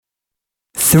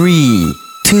3,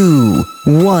 2,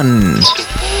 1. 9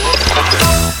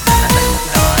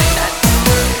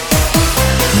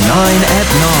 at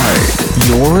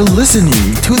 9. You're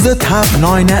listening to the Top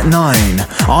 9 at 9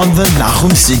 on the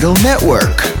Nachum Segal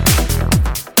Network.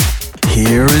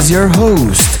 Here is your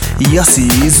host, Yossi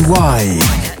Zweig.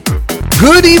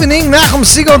 Good evening,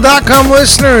 NachumSegal.com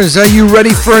listeners. Are you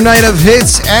ready for a night of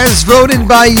hits as voted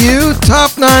by you?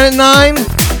 Top 9 at 9?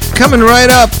 Coming right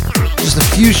up. Just a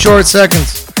few short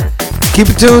seconds. Keep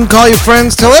it tuned, call your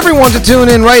friends, tell everyone to tune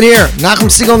in right here. Nachum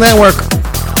Segal Network.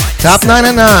 Top 9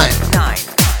 at 9.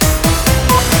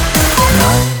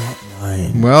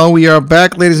 Well, we are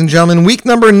back, ladies and gentlemen. Week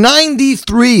number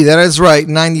 93. That is right.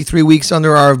 93 weeks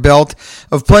under our belt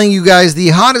of playing you guys the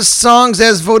hottest songs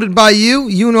as voted by you.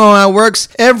 You know how it works.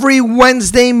 Every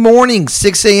Wednesday morning,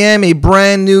 6 a.m., a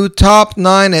brand new Top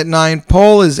 9 at 9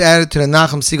 poll is added to the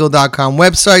NachumSegal.com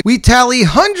website. We tally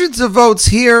hundreds of votes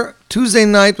here Tuesday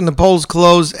night when the polls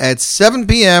close at 7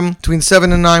 p.m. Between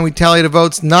 7 and 9, we tally the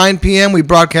votes. 9 p.m., we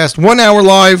broadcast 1 hour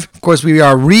live. Of course, we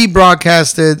are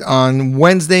rebroadcasted on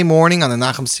Wednesday morning on the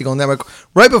Nachum Segal Network,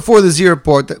 right before the Z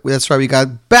Report. That's right, we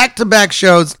got back-to-back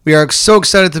shows. We are so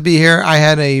excited to be here. I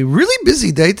had a really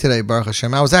busy day today, Baruch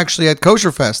Hashem. I was actually at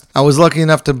Kosher Fest. I was lucky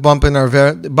enough to bump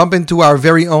into our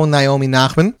very own Naomi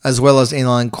Nachman, as well as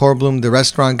Elan Korblum, the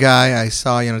restaurant guy. I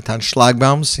saw Yonatan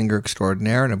Schlagbaum, singer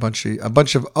extraordinaire, and a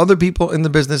bunch of other people in the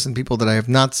business and people that I have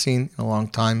not seen in a long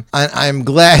time. I'm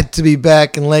glad to be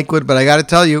back in Lakewood, but I got to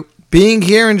tell you, being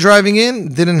here and driving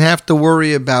in, didn't have to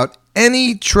worry about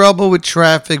any trouble with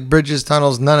traffic, bridges,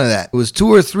 tunnels, none of that. It was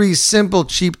 2 or 3 simple,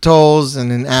 cheap tolls,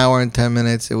 and an hour and 10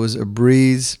 minutes. It was a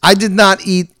breeze. I did not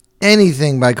eat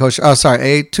anything by Kosher. Oh, sorry. I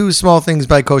ate 2 small things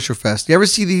by Kosher Fest. You ever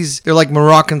see these? They're like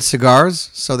Moroccan cigars.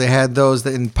 So they had those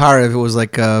that in Parav, it was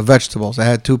like vegetables. I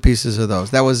had 2 pieces of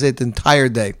those. That was it the entire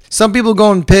day. Some people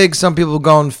going pig. Some people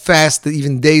going fast,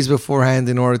 even days beforehand,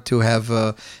 in order to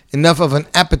have enough of an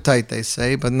appetite, they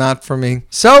say, but not for me.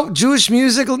 So, Jewish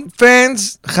music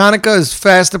fans, Hanukkah is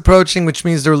fast approaching, which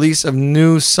means the release of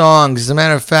new songs. As a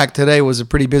matter of fact, today was a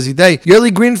pretty busy day.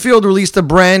 Yerli Greenfield released a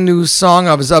brand new song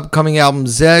of his upcoming album,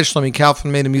 Zeh. Shlomi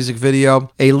Kaufman made a music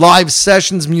video, a live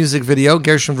sessions music video.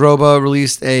 Gershon Vroba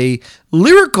released a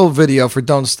lyrical video for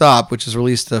Don't Stop, which was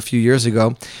released a few years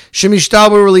ago. Shimi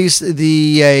Stauber released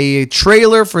a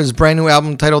trailer for his brand new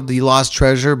album titled The Lost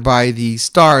Treasure by the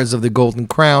stars of The Golden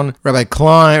Crown, Rabbi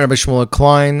Shmuel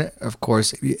Klein, of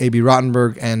course, A.B.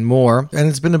 Rottenberg, and more. And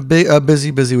it's been a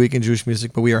busy week in Jewish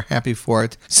music, but we are happy for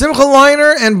it. Simcha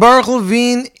Leiner and Baruch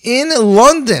Levine in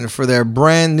London for their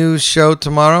brand new show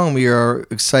tomorrow, and we are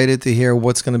excited to hear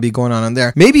what's going to be going on in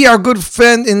there. Maybe our good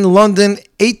friend in London,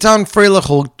 Eitan Freilich,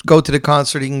 will go to the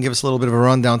concert. He can give us a little bit of a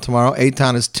rundown tomorrow.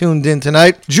 Eitan is tuned in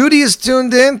tonight. Judy is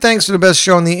tuned in. Thanks for the best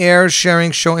show on the air.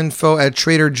 Sharing show info at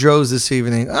Trader Joe's this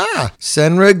evening.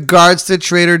 Send regards to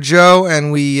Trader Joe.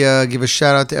 And we give a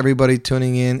shout out to everybody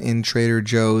tuning in Trader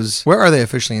Joe's. Where are they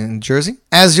officially? In Jersey?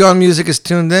 As Yon Music is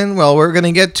tuned in. Well, we're going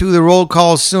to get to the roll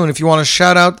call soon. If you want to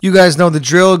shout out, you guys know the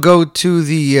drill. Go to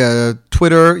the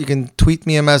Twitter. You can tweet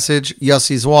me a message,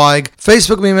 Yossi Zweig.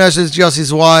 Facebook me a message, Yossi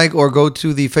Zweig. Or go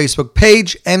to the Facebook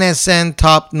page, NSN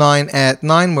Top 9 at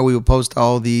 9, where we will post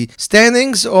all the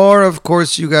standings. Or, of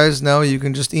course, you guys know you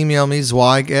can just email me,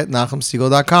 Zweig at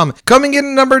NachumSegal.com. Coming in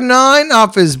at number 9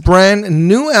 off his brand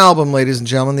new album, ladies and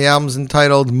gentlemen. The album's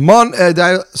entitled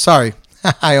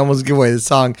I almost give away the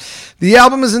song. The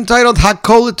album is entitled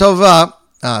Hakol Tova.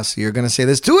 So you're going to say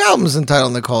there's 2 albums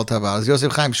entitled Hakol Tova. It's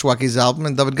Yosef Chaim Shwaki's album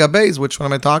and David Gabey's. Which one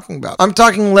am I talking about? I'm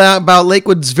talking about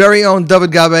Lakewood's very own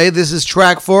David Gabey. This is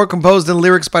track 4, composed and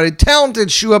lyrics by the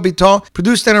talented Shua Biton,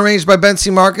 produced and arranged by Ben C.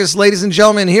 Marcus. Ladies and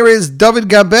gentlemen, here is David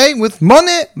Gabey with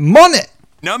Money, Money.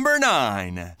 Number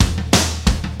 9.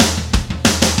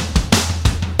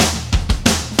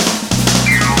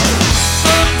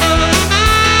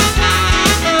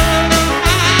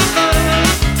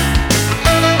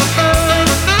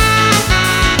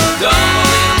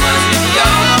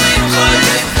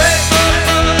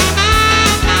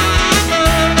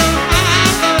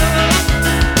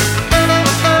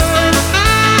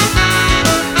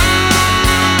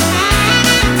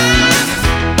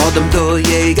 Adam do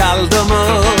ye gal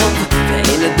domov,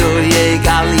 vein do ye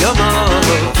gal yomov.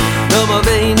 Domo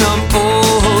veinom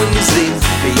oizrin,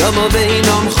 yomo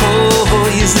veinom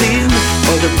choizrin.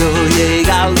 Adam do ye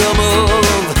gal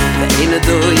domov, vein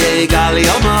do ye gal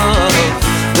yomov.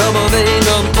 Domo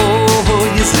veinom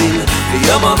oizrin,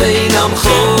 yomo veinom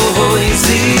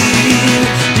choizrin.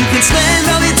 You can spend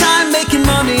all your time making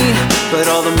money, but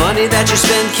all the money that you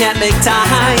spend can't make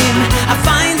time. I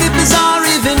find it bizarre,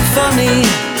 even funny,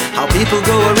 how people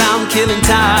go around killing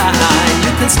time.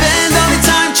 You can spend all your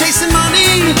time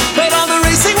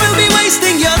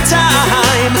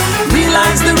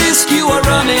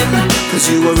Cause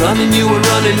you were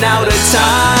running out of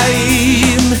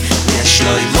time. יש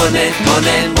לו מונה,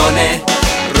 מונה, מונה,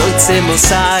 רוצה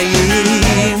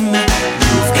מוסיים.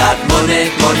 You've got money,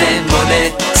 money, money,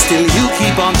 still you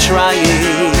keep on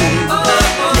trying.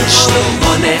 יש לו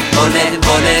money, money,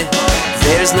 money,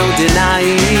 there's no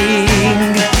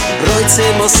denying. רוצה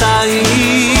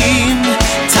מוסיים,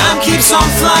 time keeps on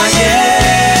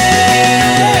flying.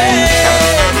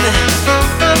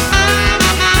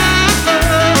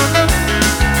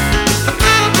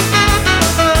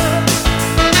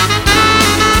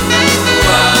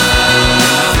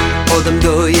 Odem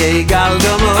doyeg al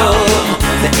domov,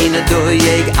 ve'ena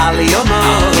doyeg al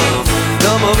yomov.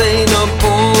 Domov einam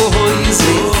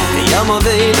hoizlin, yomov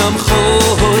einam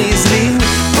hoizlin.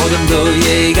 Odem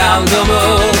doyeg al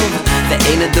domov,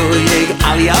 ve'ena doyeg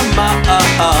al yomov.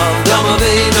 Domov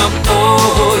einam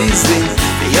hoizlin,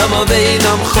 yomov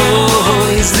einam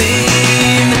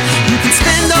hoizlin. You can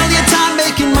spend all your time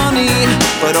making money,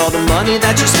 but all the money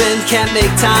that you spend can't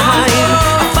make time.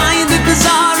 I find it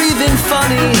bizarre, even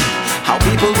funny, how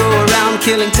people go around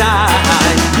killing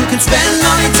time. You can spend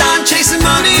all your time chasing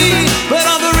money, but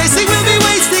all the racing will be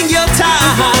wasting your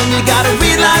time. You gotta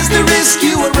realize the risk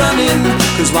you were running,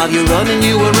 cause while you're running,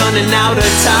 you were running out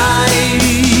of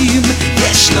time.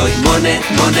 Yes, no money,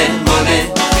 money, money,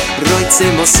 roitze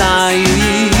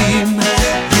mosayim.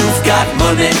 You've got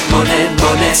money, money,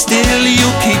 money, still you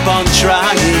keep on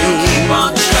trying.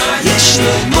 Yes,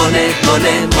 no money,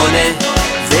 money, money,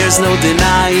 there's no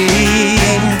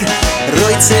denying.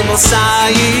 Roitze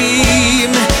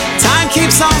mosayim, time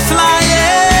keeps on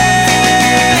flying.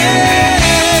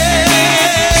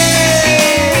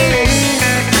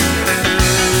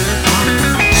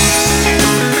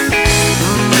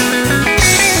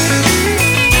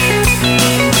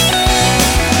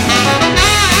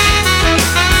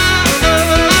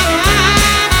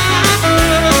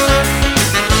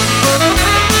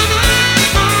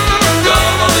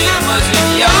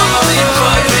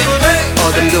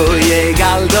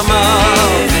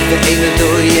 Ve'ena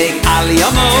doyeg al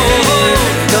yomov.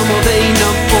 Domov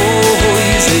einam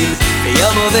hoizlin,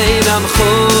 yomov einam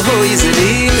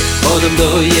hoizlin. Odem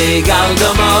doyeg al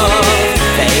domov,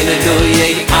 ve'ena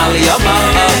doyeg al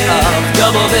yomov.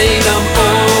 Domov einam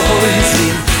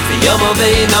hoizlin, yomov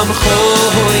einam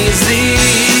hoizlin.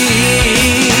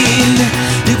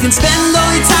 You can spend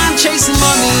all your time chasing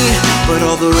money, but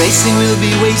all the racing will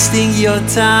be wasting your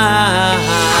time.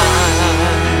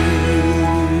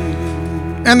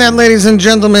 And that, ladies and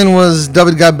gentlemen, was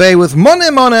David Gabe with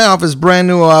Mone Mone off his brand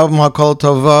new album Hakol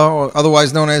Tova, or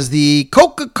otherwise known as the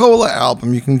Coca-Cola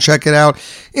album. You can check it out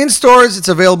in stores. It's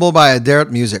available by Aderet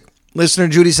Music. Listener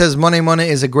Judy says Mone Mone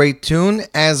is a great tune,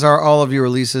 as are all of your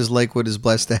releases. Lakewood is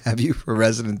blessed to have you for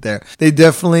resident there. They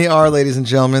definitely are, ladies and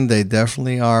gentlemen. They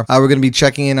definitely are. We're going to be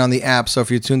checking in on the app, so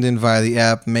if you're tuned in via the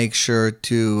app, make sure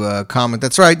to comment.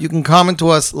 That's right, you can comment to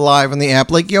us live on the app,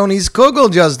 like Yoni's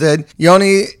Kugel just did.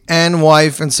 Yoni and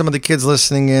wife and some of the kids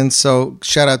listening in, so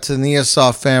shout out to the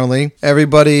Neosoft family.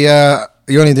 Everybody,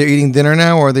 Yoni, they're eating dinner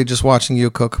now, or are they just watching you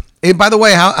cook? Hey, by the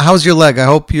way, how's your leg? I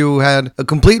hope you had a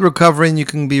complete recovery and you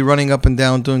can be running up and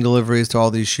down doing deliveries to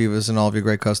all these shivas and all of your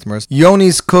great customers.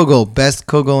 Yoni's Kugel, best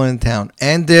kugel in town.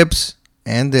 And dips.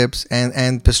 And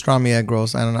pastrami egg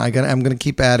rolls. I don't know. I'm going to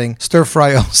keep adding stir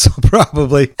fry also,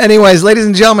 probably. Anyways, ladies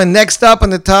and gentlemen, next up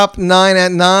on the top 9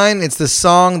 at 9, it's the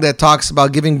song that talks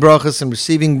about giving brachas and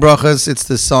receiving brachas. It's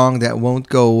the song that won't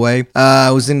go away. I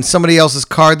was in somebody else's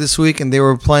car this week, and they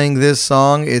were playing this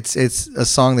song. It's a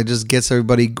song that just gets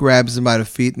everybody, grabs them by the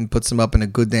feet, and puts them up in a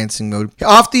good dancing mood.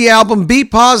 Off the album, Be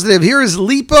Positive, here is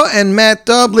Lipa and Matt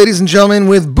Dubb, ladies and gentlemen,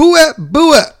 with Bua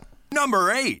Bua.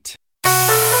 Number 8.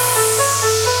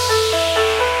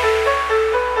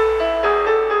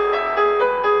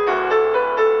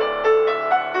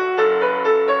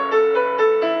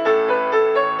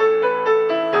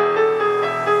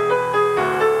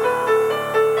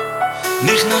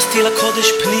 נכנסתי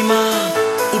לקודש פנימה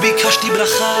וביקשתי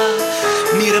ברכה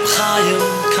מרב חיים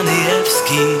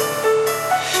קניאבסקי.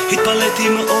 התפלאתי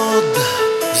מאוד,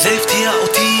 זה הפתיע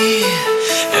אותי,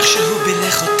 איך שהוא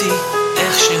בירך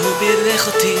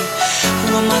אותי.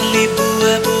 הוא אמר לי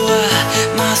בואה בואה,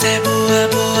 מה זה בואה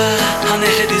בואה?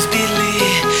 הנכד הסביר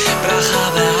לי ברכה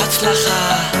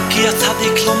והצלחה, כי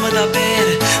הצדיק לא מדבר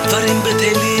דברים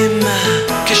בטלים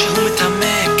כשהוא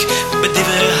מתעמק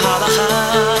בדברי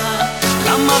הלכה.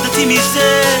 למדתי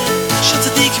מזה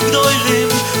שצדיקים גדולים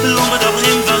לא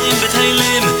מדברים דברים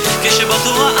בטלים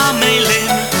כשבתורה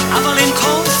עמלים, אבל עם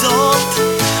כל זאת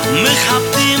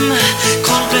מכבדים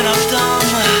כל בן אדם.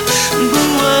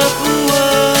 בואה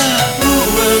בואה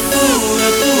בואה בואה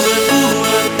בואה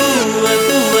בואה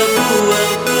בואה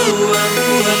בואה בואה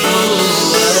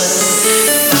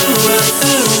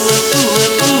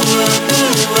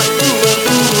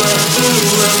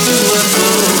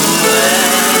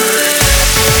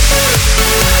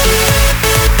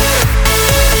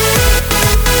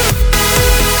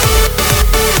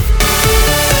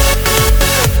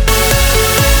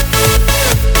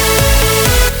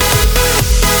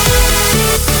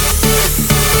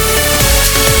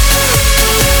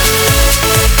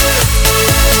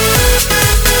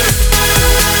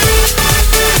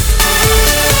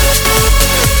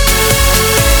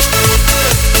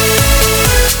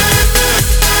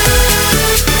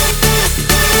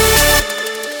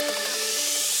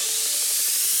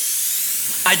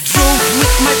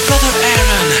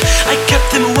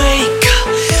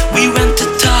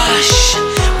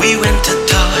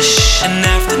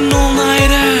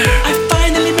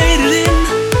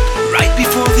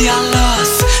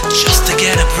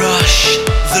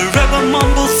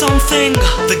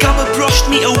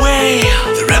me away.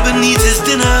 The Rebbe needs his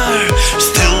dinner,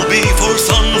 still before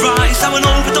sunrise. I went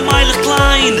over to Meilich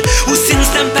Klein, who since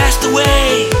then passed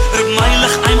away. Reb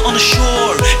Meilich, I'm on the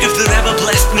shore, if the Rebbe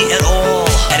blessed me at all.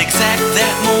 At exact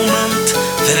that moment,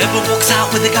 the Rebbe walks out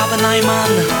with the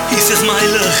Gabbanaiman. He says,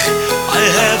 Meilich, I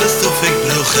have a Sufik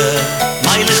Bruche.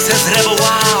 Meilich says, Rebbe,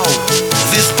 wow,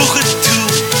 this Bucher too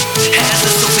has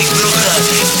a Sufik Bruche.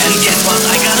 And guess what,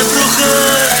 I got a Bruche.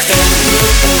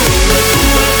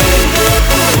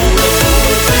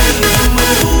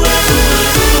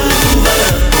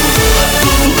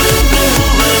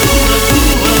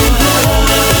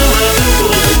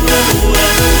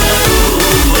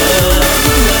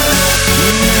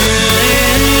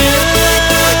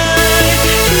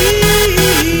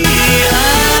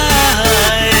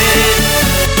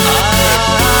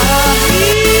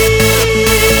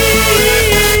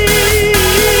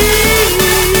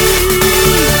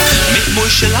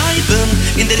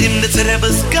 In der Hymne zur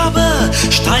Rebbes Gabbe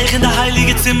steich in der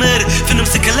heilige Zimmer von einem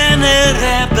Sekelener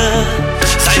Rebbe.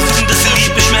 Sei suchen, dass sie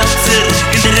Liebe Schmelzer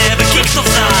in der Rebbe kickt auf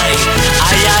sei.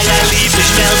 Ai, ai, ai, Liebe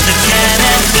Schmelzer,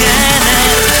 kennen.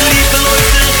 Liebe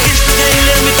Leute, ich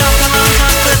teile mit der Talanta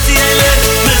spezielle.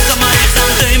 Mr. Meier,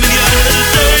 an Dämen jener.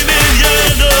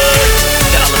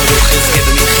 Der alle Bruches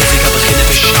geben mir Chizik, aber keine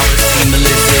Beschauer,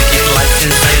 Ziemelisik, ich bleib in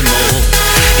sein Mol.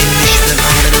 In nicht den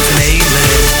anderen Meile.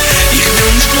 Ich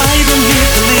will nicht bleiben hier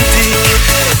Politik,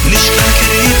 nicht kein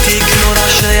Kritik, nur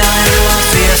Asche, ja, was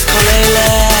ist Kolele.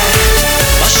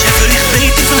 Was schäfer ich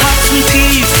bete von Herzen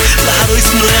tief, lehre uns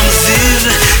nur am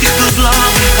Sir, ich will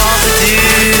bleiben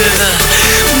positiv.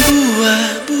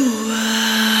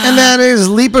 And that is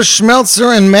Lipa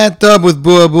Schmelzer and Matt Dubb with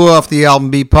Bua Bua off the album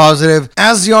Be Positive.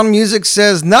 As Yon Music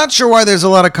says, not sure why there's a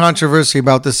lot of controversy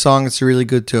about this song. It's a really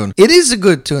good tune. It is a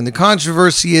good tune. The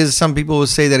controversy is some people will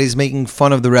say that he's making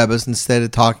fun of the Rebbes instead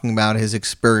of talking about his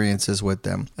experiences with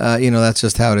them. That's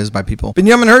just how it is by people.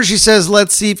 Binyamin Hershey says,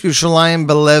 let's see if Yerushalayim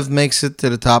Belev makes it to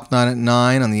the top 9 at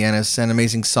 9 on the NSN.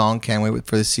 Amazing song. Can't wait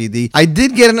for the CD. I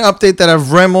did get an update that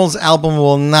Avremel's album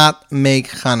will not make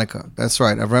Hanukkah. That's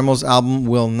right. Avremel's album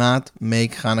will not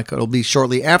make Hanukkah. It'll be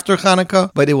shortly after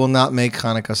Hanukkah, but it will not make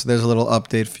Hanukkah. So there's a little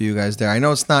update for you guys there. I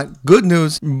know it's not good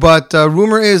news, but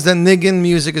rumor is that Niggin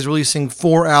Music is releasing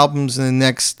 4 albums in the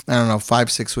next,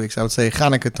 5-6 weeks. I would say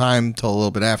Hanukkah time till a little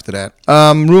bit after that.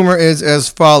 Rumor is as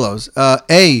follows.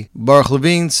 A, Baruch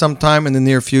Levine sometime in the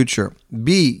near future.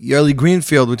 B, Yerli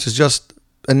Greenfield, which has just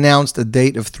announced a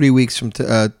date of 3 weeks from,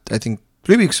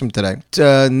 3 weeks from today.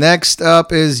 Next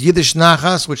up is Yiddish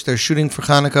Nachas, which they're shooting for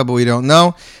Hanukkah, but we don't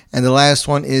know. And the last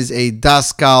one is a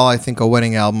Daskal, I think a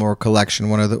wedding album or a collection,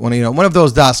 one of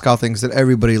those Daskal things that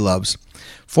everybody loves.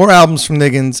 4 albums from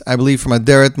Niggins, I believe from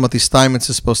Aderet, Moti Steinmetz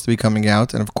is supposed to be coming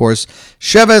out. And of course,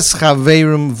 Sheves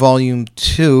Chaverim Volume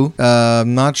 2.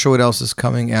 I'm not sure what else is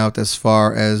coming out as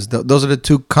far as, those are the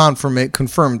 2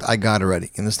 confirmed I got already.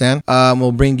 You understand?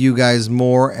 We'll bring you guys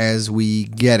more as we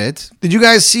get it. Did you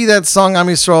guys see that song Am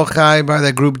Yisrael Chai by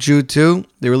that group Jew 2?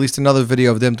 They released another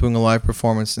video of them doing a live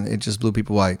performance and it just blew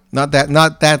people away. Not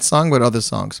that song, but other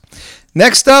songs.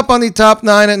 Next up on the top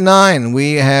 9 at 9,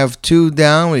 we have 2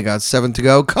 down. We got 7 to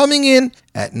go. Coming in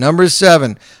at number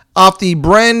 7, off the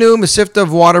brand new Mesivta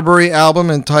of Waterbury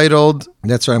album entitled,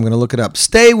 that's right, I'm going to look it up,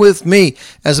 Stay With Me.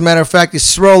 As a matter of fact,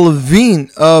 Yisrael Levine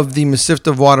of the Mesivta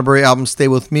of Waterbury album Stay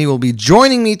With Me will be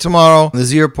joining me tomorrow on the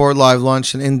Z Report Live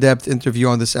Lunch, an in-depth interview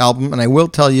on this album. And I will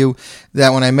tell you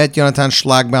that when I met Jonathan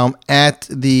Schlagbaum at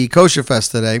the Kosher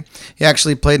Fest today, he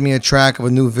actually played me a track of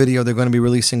a new video they're going to be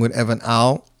releasing with Evan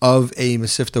Al of a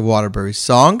Mesivta of Waterbury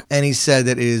song, and he said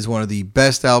that it is one of the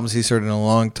best albums he's heard in a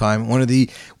long time. One of the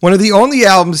only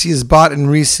albums he has bought in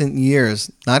recent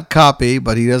years. Not copy,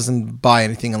 but he doesn't buy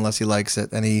anything unless he likes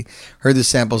it, and he heard the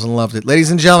samples and loved it. Ladies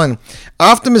and gentlemen,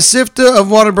 off the Mesivta of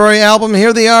Waterbury album,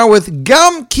 here they are with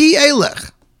Gam Ki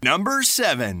Elech. Number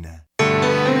 7.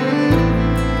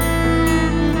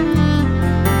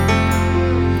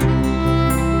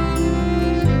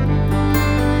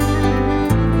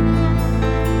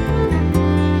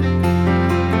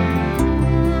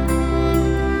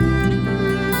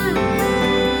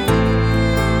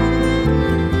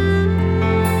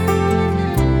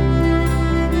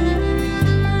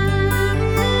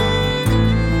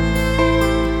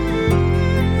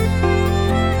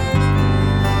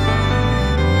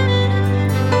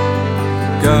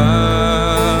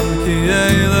 Gam ki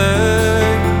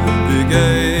eilek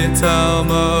b'gei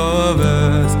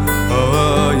talmoves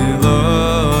oy lo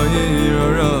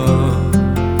yirara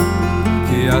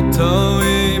ki ato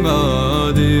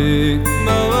imadi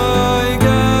malay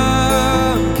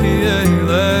gam ki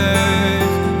eilek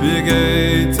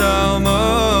b'gei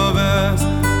talmoves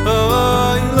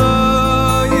oy lo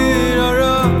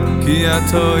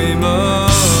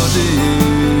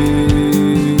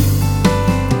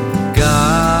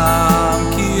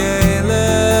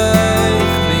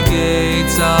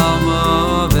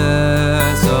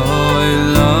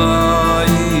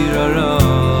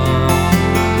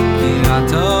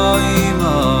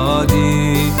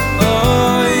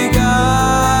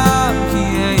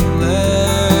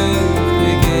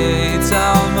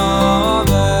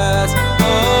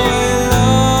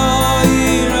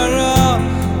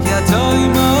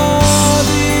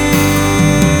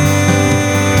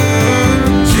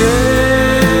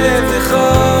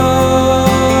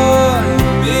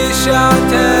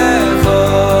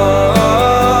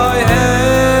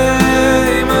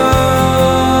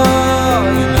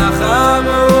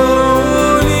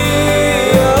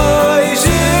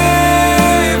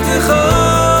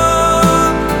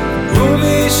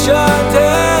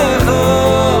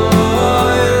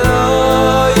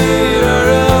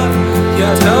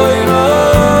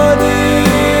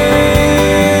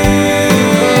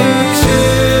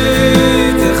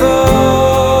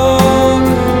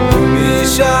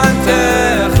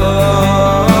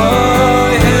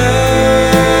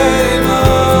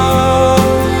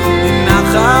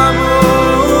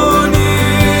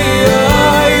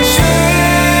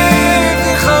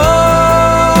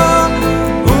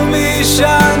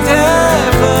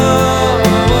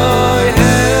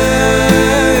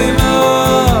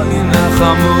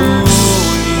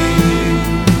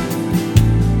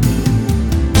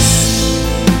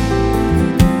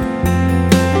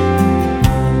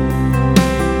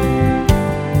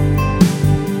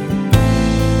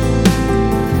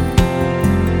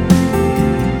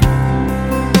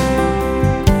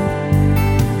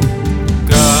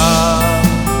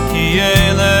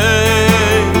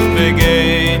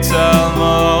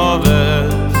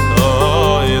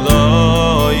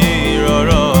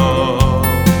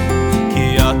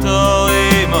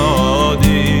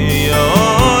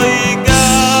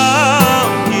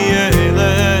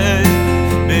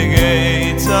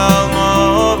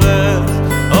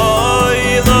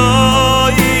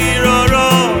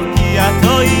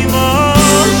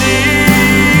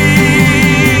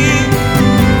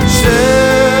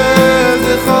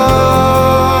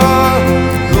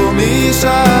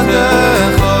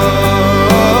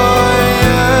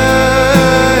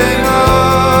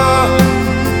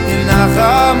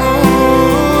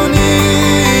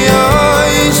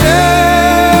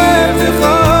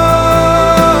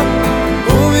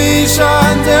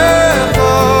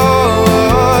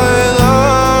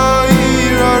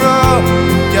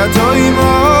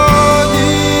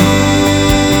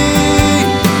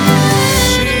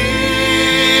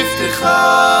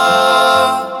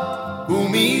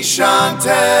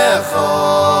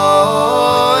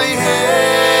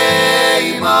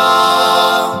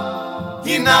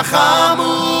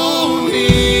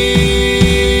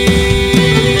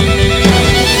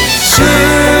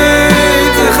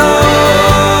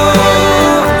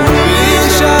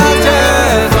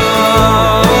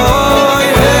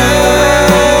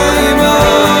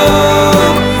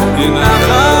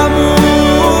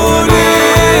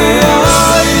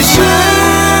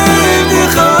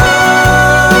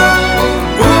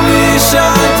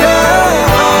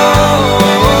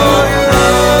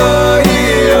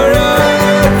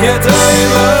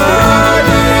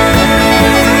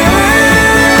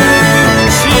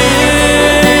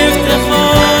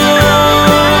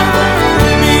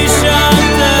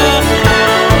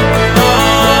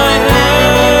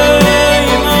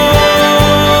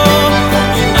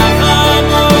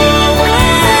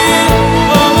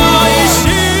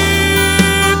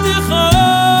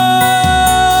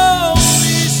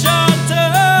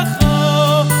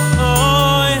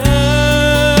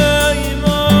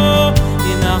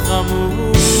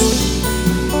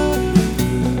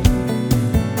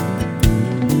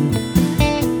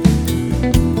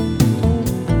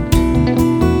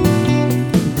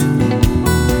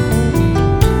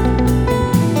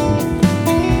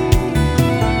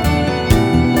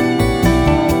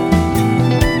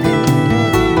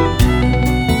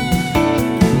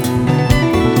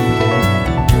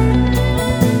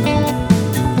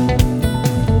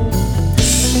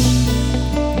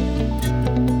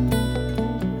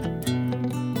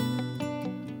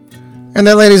And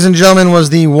that, ladies and gentlemen,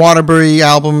 was the Waterbury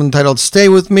album entitled Stay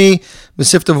With Me,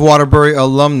 Mesivta of Waterbury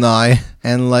alumni.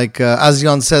 And like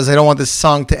Azion says, I don't want this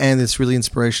song to end. It's really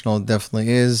inspirational. It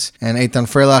definitely is. And Eitan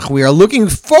Freilach, we are looking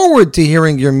forward to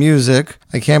hearing your music.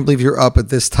 I can't believe you're up at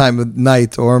this time of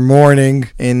night or morning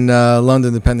in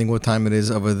London, depending what time it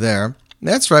is over there.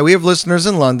 That's right. We have listeners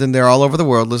in London. They're all over the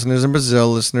world. Listeners in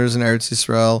Brazil, listeners in Eretz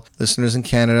Yisrael, listeners in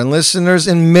Canada, and listeners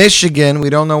in Michigan.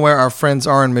 We don't know where our friends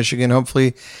are in Michigan.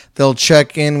 Hopefully, they'll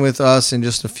check in with us in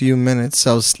just a few minutes.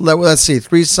 So let's see.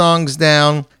 3 songs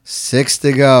down, 6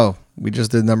 to go. We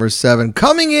just did number 7.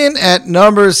 Coming in at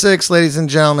number 6, ladies and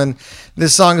gentlemen,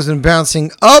 this song has been bouncing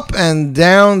up and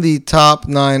down the top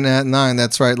 9 at 9.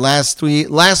 That's right. Last week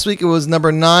it was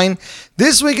number 9.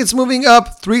 This week it's moving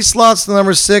up 3 slots to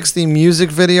number 6. The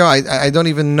music video, I don't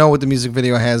even know what the music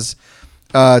video has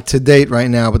to date right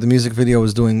now, but the music video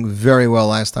was doing very well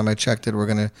last time I checked it. We're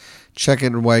going to check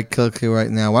it quickly right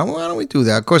now. Why don't we do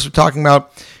that? Of course, we're talking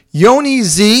about Yoni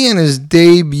Z and his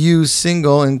debut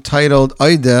single entitled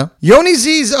Oida. Yoni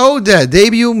Z's Oida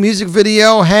debut music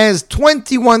video has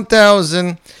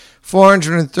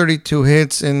 21,432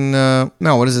 hits in,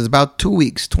 about 2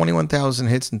 weeks. 21,000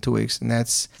 hits in 2 weeks, and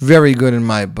that's very good in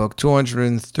my book.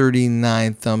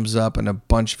 239 thumbs up and a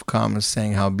bunch of comments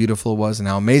saying how beautiful it was and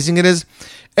how amazing it is.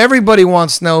 Everybody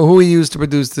wants to know who he used to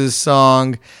produce this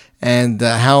song, and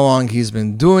how long he's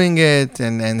been doing it,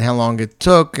 and how long it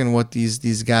took, and what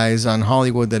these guys on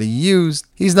Hollywood that he used.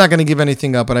 He's not going to give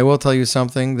anything up, but I will tell you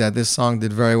something, that this song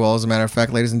did very well. As a matter of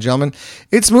fact, ladies and gentlemen,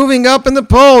 it's moving up in the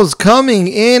polls, coming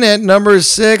in at number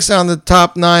 6 on the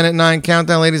top 9 at 9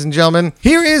 countdown, ladies and gentlemen.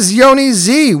 Here is Yoni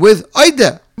Z with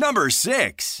Oida. Number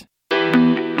 6.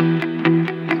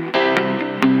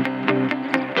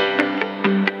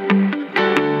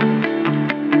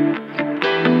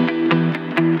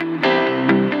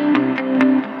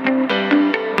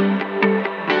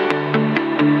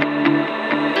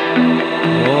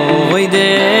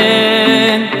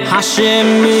 Hashem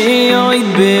yoid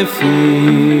befi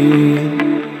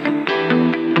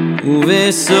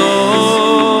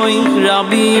Uvesoy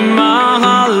Rabbi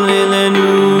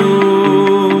Mahalelenu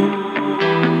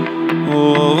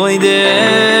Oide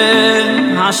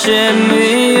Hashem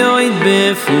yoid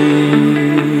befi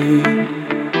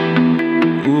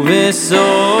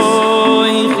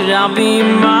Uvesoy Rabbi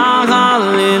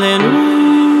Mahalelenu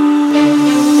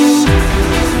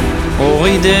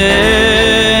Oide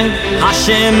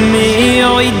Hashem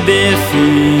yoid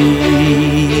befi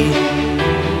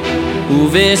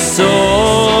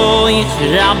Uvesoy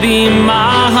Rabbi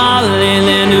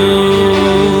Mahalelenu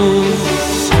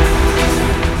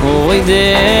Oide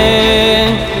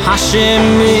Hashem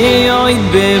yoid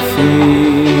befi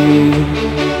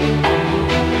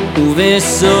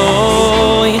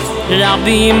Uvesoy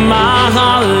Rabbi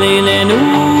Mahalelenu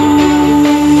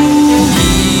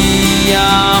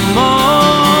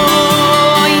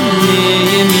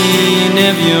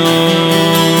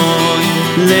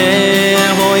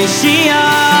Lehoishia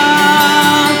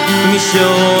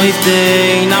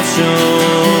Mishoitei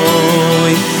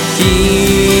nafshoi Ki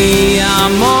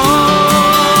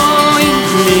amoy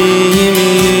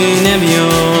Limin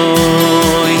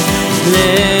evyoy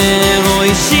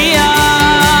Lehoishia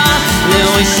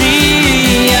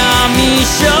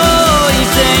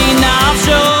Mishoitei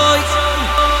nafshoi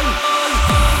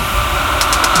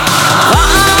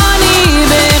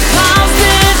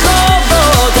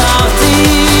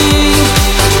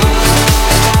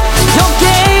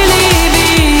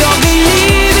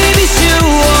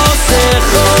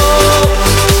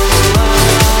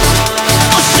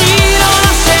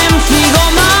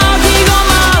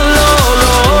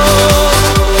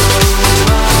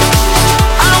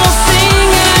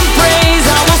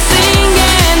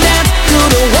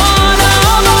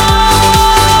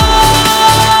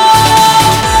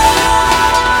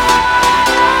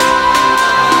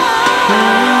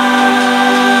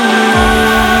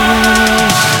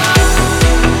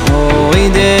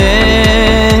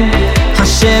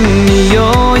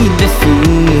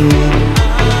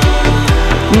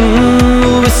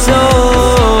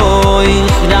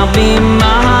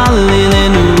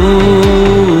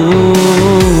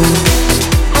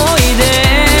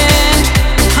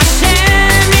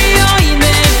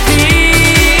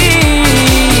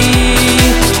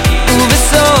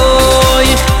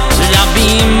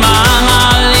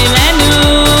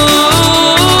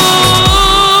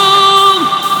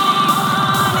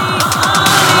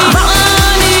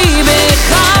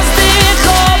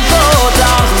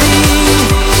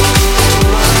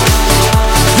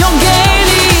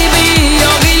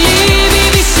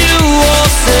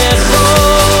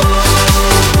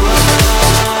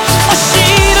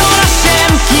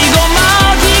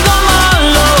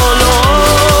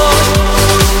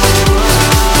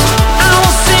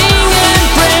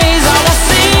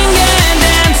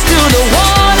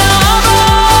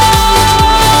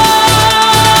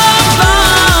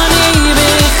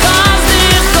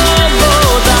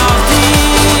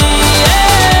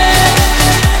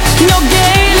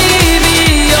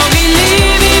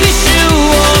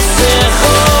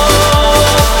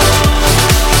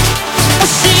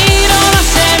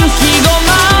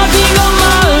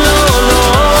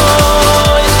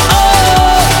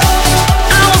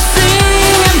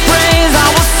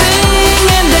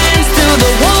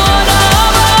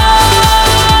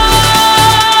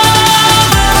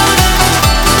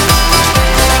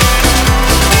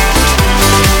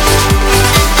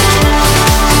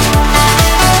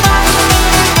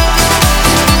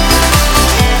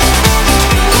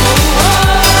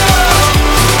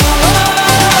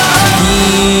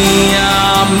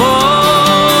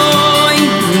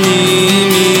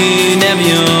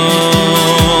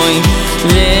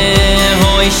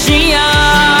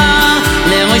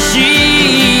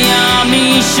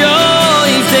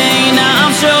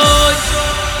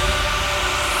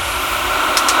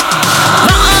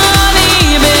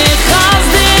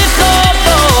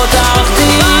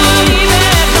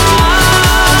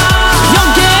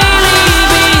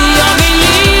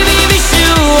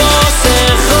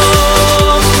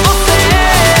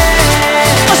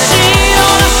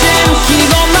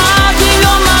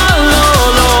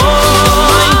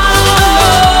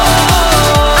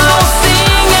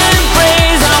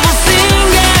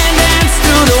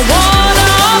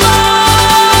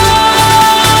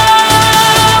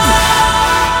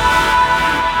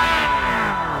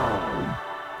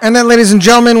And that, ladies and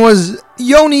gentlemen, was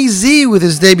Yoni Z with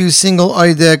his debut single,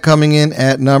 Oide, coming in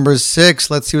at number 6.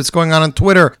 Let's see what's going on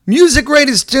Twitter. Music Raid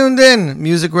is tuned in.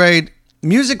 Music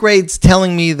Raid's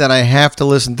telling me that I have to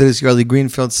listen to this Yardley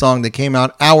Greenfield song that came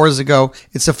out hours ago.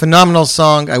 It's a phenomenal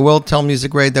song. I will tell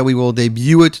Music Raid that we will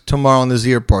debut it tomorrow on the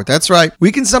Z Report. That's right.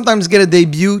 We can sometimes get a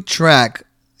debut track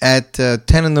at 10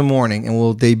 in the morning, and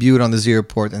we'll debut it on the Z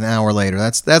Report an hour later.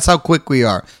 That's how quick we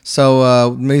are.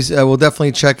 So we'll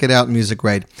definitely check it out, Music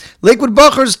Raid. Lakewood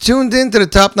Buchers tuned in to the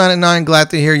top 9 at 9.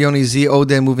 Glad to hear Yoni Z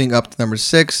Ode moving up to number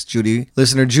 6.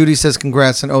 Listener Judy says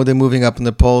congrats on Ode moving up in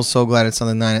the polls. So glad it's on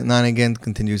the 9 at 9 again.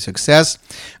 Continued success.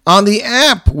 On the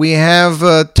app, we have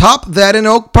Top That in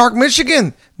Oak Park,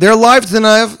 Michigan. They're live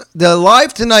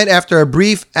tonight after a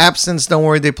brief absence. Don't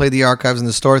worry, they play the archives in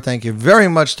the store. Thank you very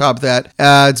much, Top That.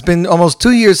 It's been almost 2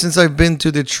 years since I've been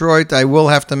to Detroit. I will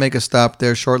have to make a stop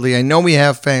there shortly. I know we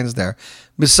have fans there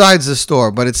besides the store,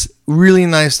 but it's really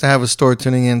nice to have a store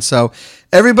tuning in. So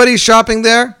everybody shopping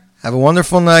there, have a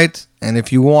wonderful night. And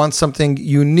if you want something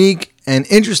unique and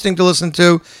interesting to listen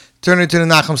to, turn it to the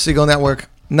Nachum Segal Network,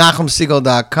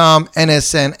 NachumSegal.com,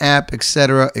 NSN app,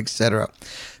 etc., etc.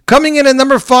 Coming in at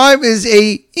number 5 is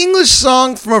a English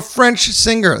song from a French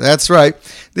singer. That's right.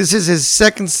 This is his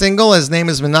second single. His name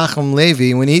is Menachem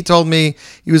Levy. When he told me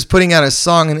he was putting out a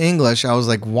song in English, I was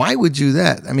like, why would you do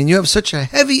that? I mean, you have such a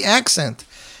heavy accent.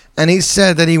 And he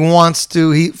said that he wants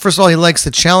to, first of all, he likes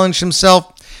to challenge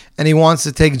himself, and he wants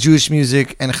to take Jewish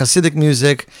music and Hasidic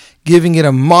music, giving it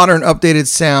a modern, updated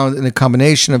sound and a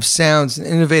combination of sounds and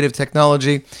innovative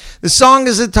technology. The song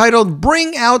is entitled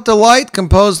Bring Out the Light,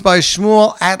 composed by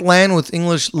Shmuel Atlan with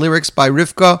English lyrics by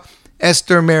Rivka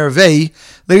Esther Mervei.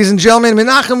 Ladies and gentlemen,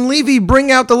 Menachem Levy,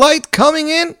 Bring Out the Light, coming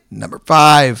in number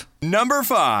 5. Number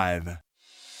 5.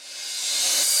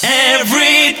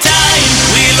 Every time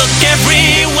we look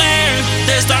everywhere,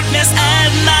 there's darkness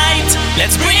at night.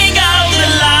 Let's bring out the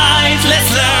light. Let's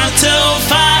learn to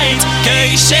fight.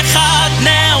 Keish echad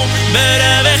now,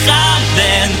 berev echad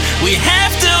then. We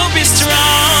have to be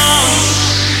strong.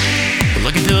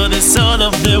 Look into the soul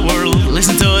of the world.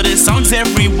 Listen to the songs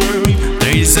every word.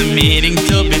 There is a meaning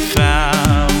to be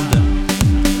found.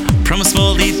 From a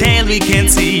small detail we can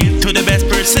see to the best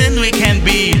person we can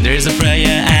be. There's a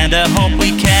prayer and a hope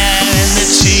we can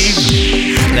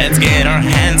achieve. Let's get our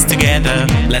hands together.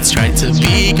 Let's try to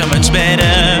become much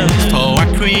better for our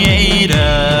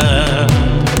Creator.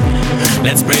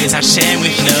 Let's praise Hashem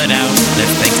with no doubt.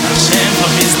 Let's thank Hashem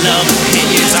for His love.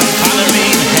 He is our Father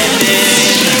in heaven.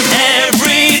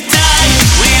 Every time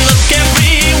we look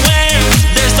everywhere,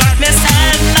 there's darkness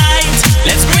at night.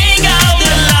 Let's bring out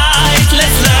the light.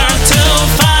 Let's learn to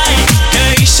fight.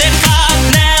 Keish echad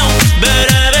now,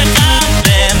 berev echad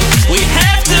then. We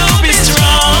have to be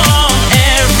strong.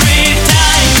 Every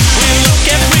time we look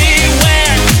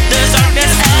everywhere, there's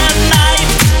darkness at night.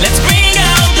 Let's bring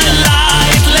out the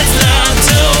light. Let's learn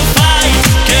to fight.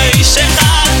 Keish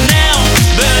echad now,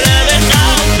 berev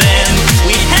echad then.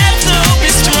 We have to be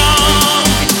strong.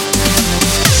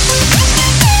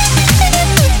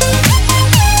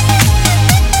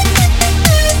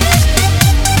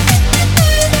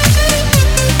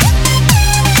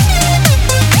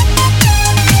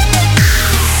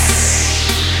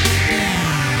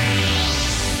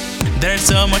 There's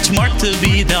so much more to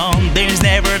be done. There's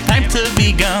never time to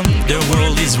be gone. The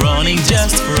world is running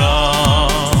just for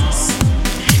us.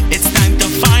 It's time to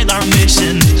find our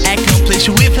mission, accomplish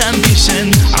with ambition.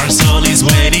 Our soul is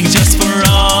waiting just for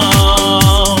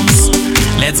us.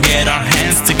 Let's get our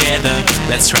hands together.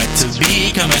 Let's try to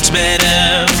become much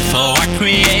better for our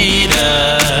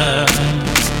Creator.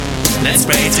 Let's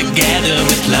pray together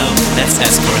with love. Let's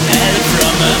ask for help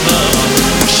from above.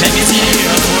 Hashem is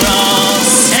here for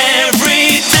us.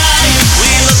 Every time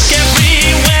we look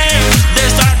everywhere,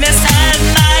 there's darkness at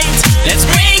night. Let's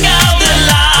bring out the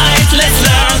light. Let's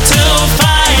learn to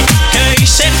fight.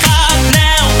 Keish echad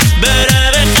now,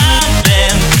 berev echad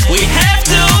then. We have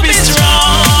to be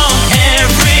strong.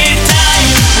 Every time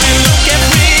we look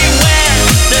everywhere,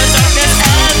 there's darkness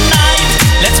at night.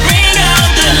 Let's bring out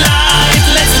the light.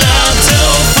 Let's learn to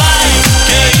fight.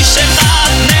 Keish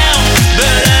echad now,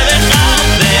 berev echad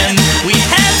then. We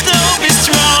have to be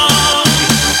strong.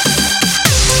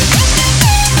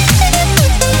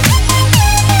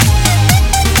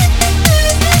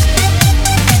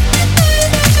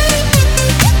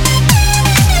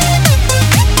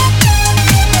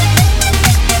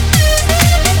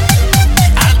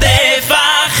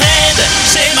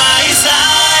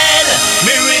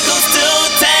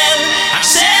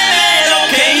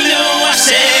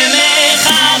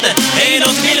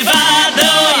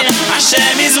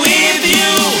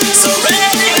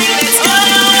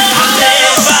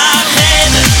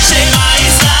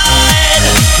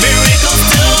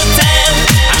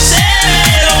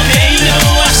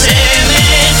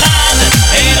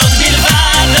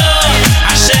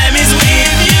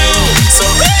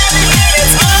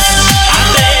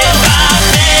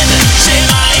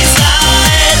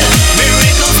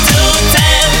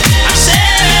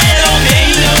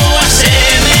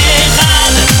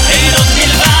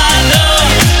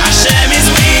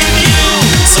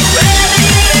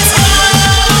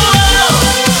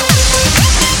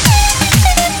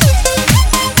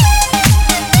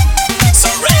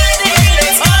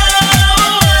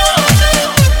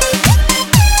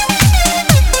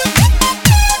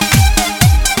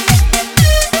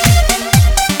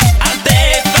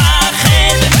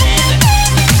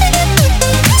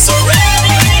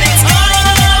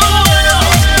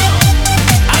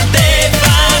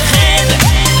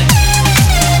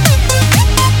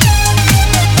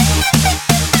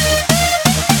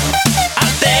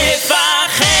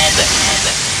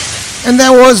 And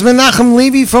that was Menachem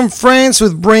Levy from France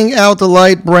with Bring Out the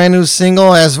Light, brand new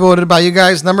single, as voted by you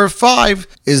guys. Number 5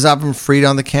 is Avram Fried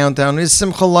on the countdown. Is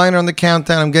Simcha Leiner on the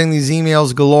countdown. I'm getting these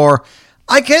emails galore.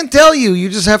 I can't tell you. You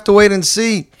just have to wait and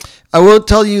see. I will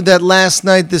tell you that last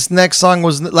week, this next song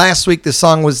was number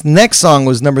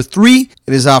 3.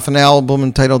 It is off an album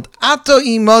entitled Ato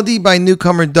Imodi by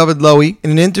newcomer David Lowy.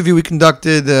 In an interview we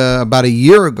conducted about a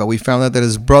year ago, we found out that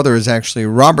his brother is actually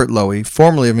Robert Lowy,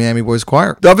 formerly of Miami Boys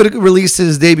Choir. David released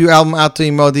his debut album Ato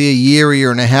Imodi a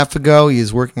year and a half ago. He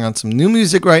is working on some new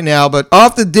music right now, but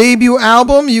off the debut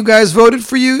album, you guys voted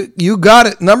for you got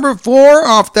it. Number 4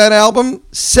 off that album,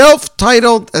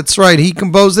 self-titled, that's right, he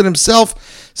composed it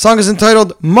himself. Song is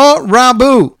entitled Ma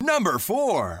Rabu. Number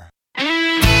 4.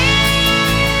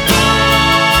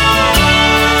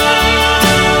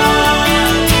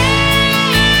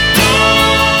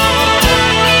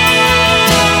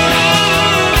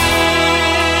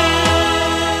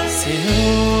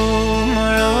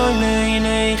 Mara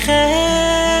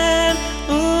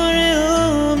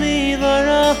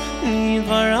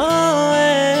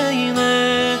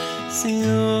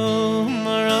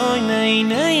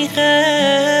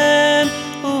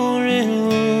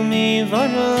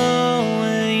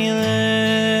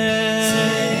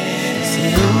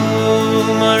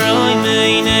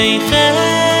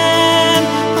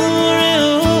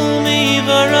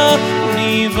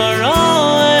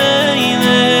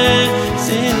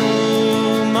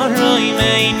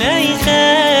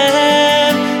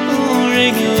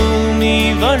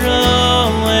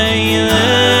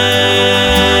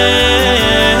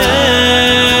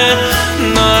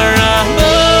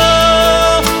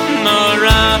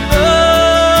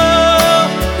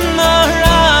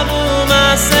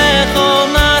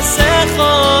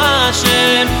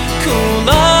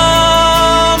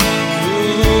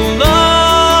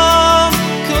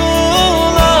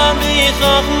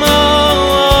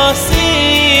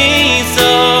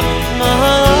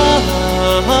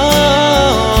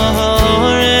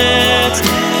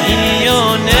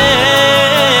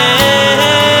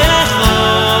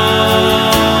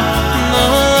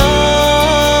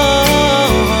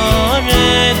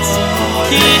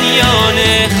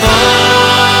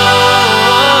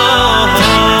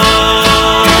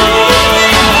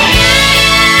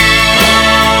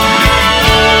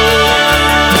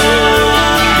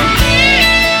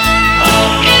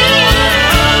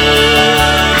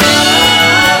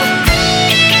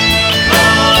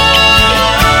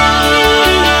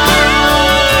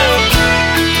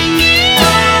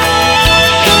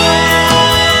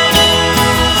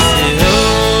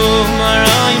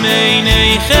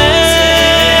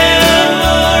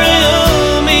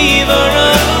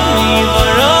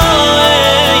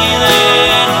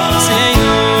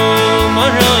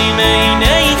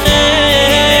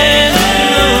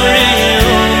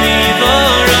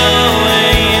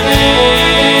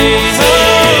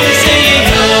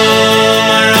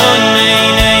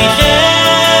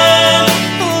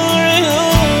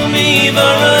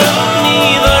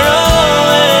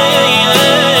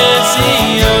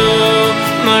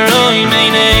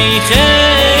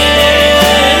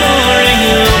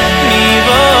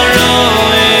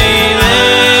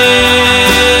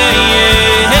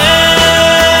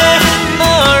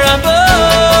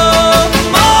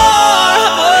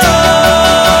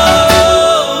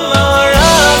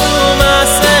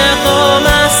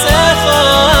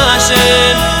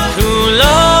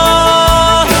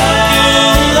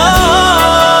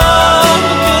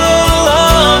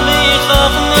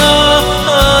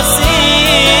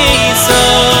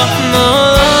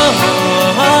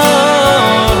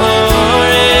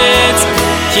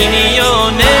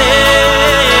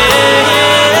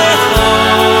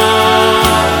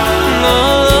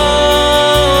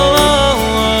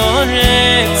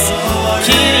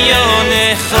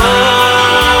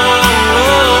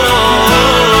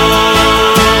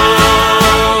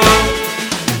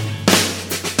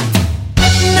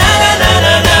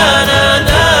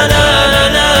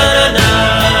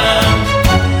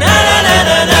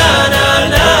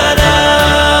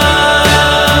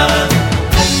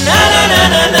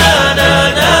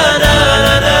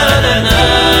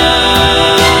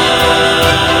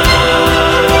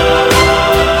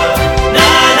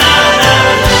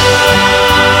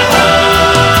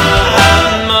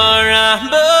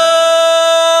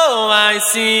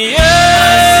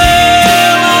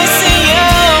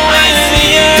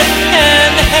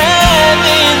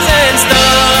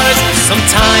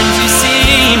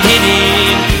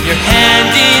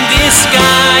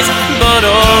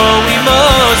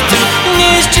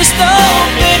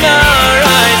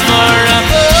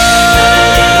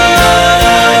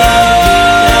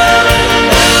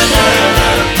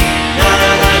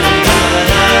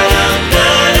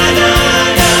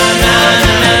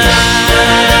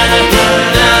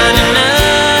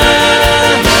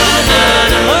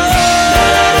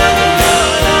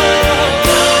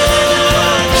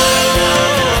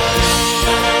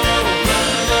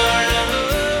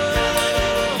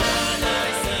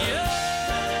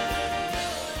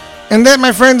And that,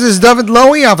 my friends, is David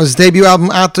Lowy off his debut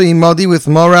album Ato Imodi with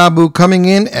Morabu coming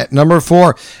in at number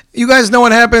 4. You guys know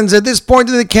what happens at this point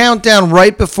in the countdown.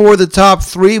 Right before the top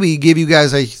 3, we give you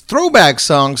guys a throwback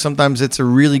song. Sometimes it's a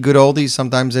really good oldie.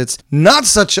 Sometimes it's not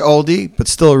such an oldie, but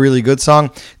still a really good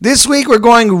song. This week, we're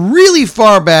going really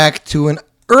far back to an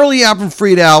early Album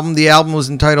Freed album. The album was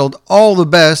entitled All the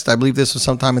Best. I believe this was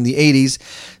sometime in the 80s.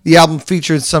 The album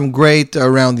featured some great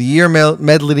around the year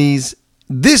medleys.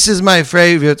 This is my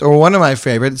favorite, or one of my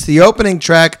favorites. It's the opening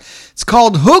track. It's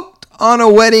called Hooked on a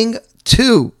Wedding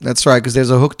 2. That's right, because there's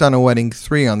a Hooked on a Wedding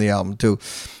 3 on the album too.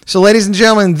 So ladies and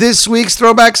gentlemen, this week's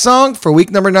throwback song for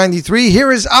week number 93. Here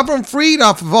is Album Freed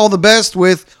off of All the Best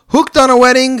with Hooked on a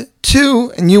Wedding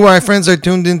 2. And you, my friends, are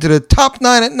tuned into the Top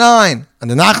 9 at 9 on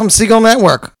the Nachum Segal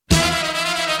Network.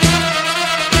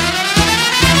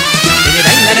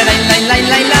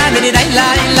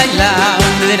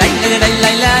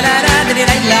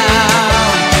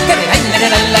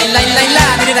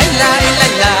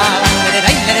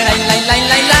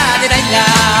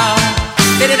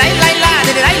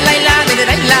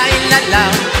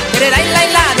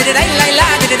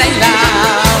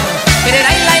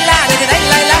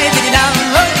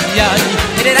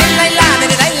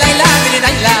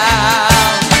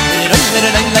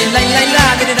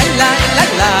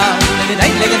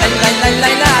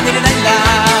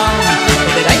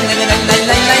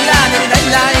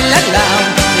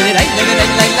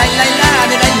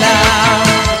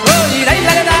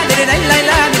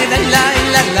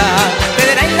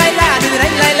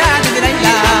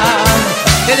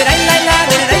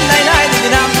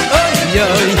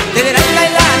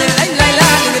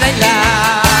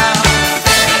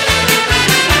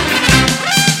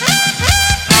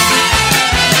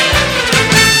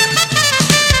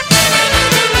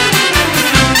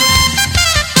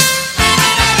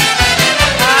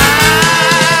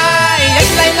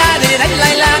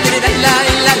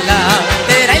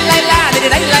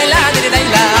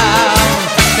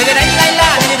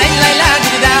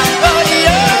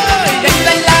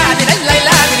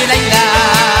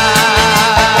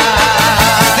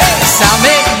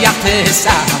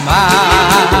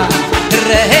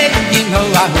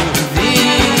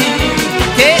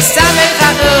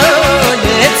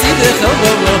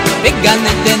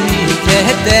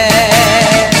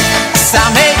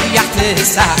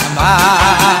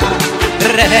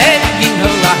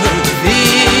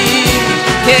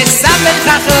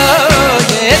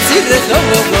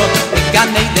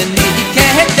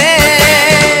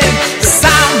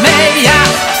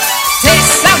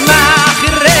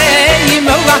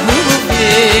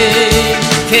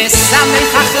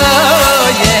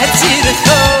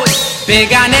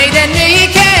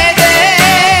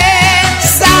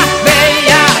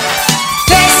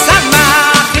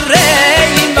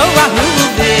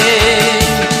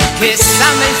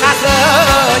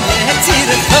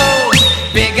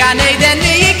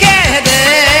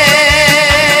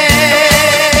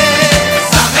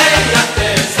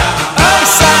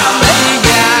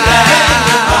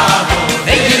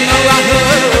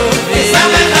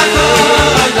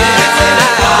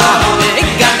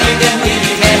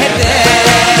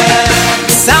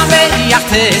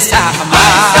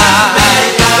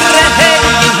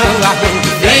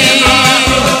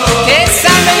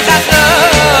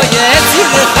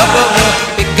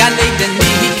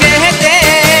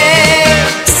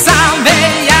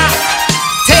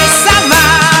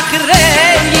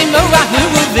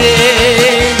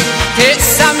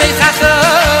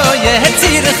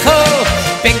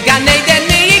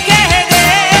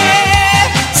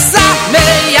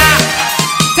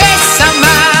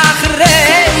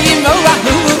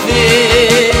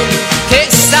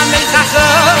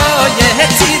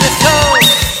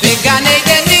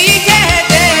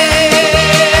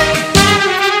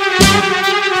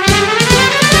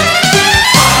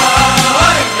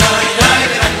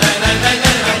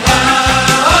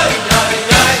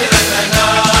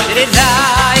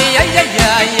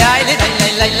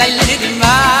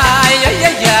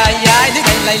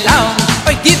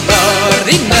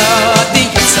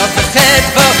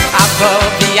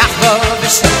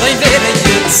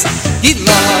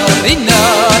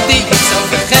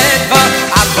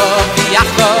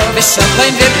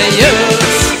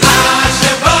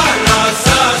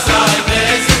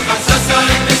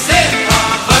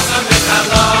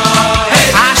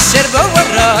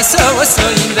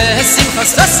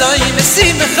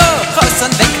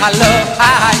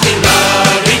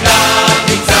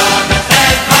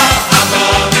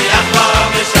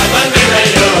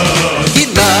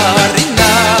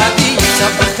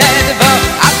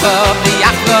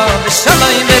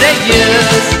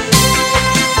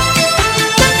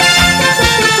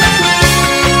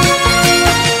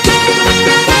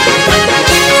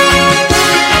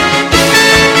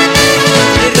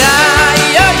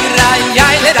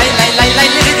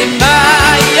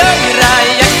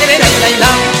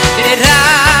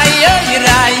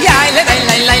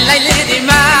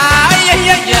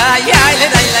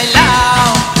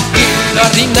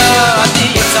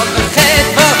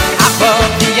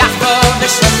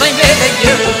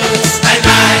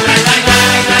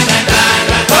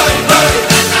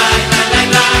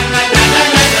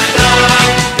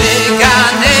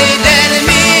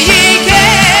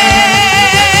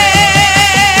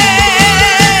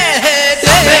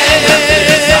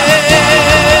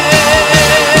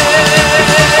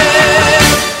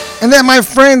 that, my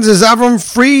friends, is Avram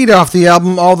Fried off the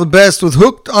album All the Best with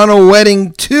Hooked on a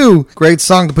Wedding 2. Great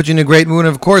song to put you in a great mood.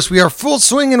 And of course, we are full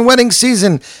swing in wedding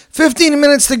season. 15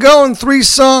 minutes to go and 3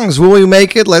 songs. Will we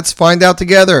make it? Let's find out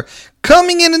together.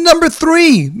 Coming in at number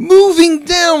 3, moving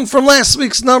down from last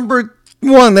week's number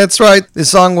 1. That's right.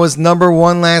 This song was number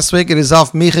 1 last week. It is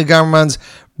off Micha Gamerman's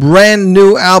brand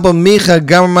new album, Micha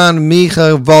Gamerman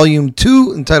Micha Volume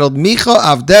 2, entitled Micha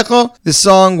Avdecho. This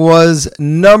song was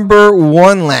number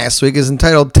 1 last week. It's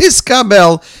entitled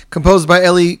Tiskabel, composed by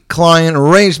Eli Klein,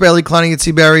 arranged by Eli Klein and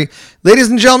Yitzi Berry. Ladies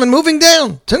and gentlemen, moving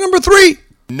down to number 3.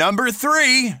 Number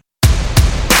 3.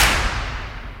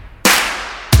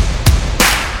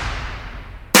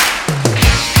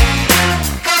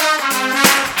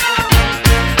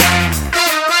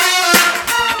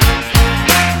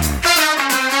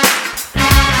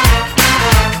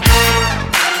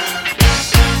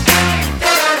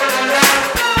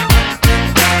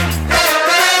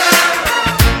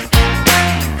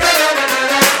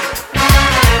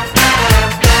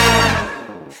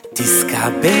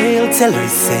 Tiskabel tzeloi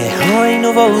sehoin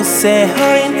uvo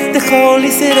sehoin Dechol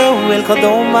isiro el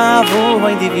kodom avu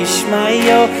hoin di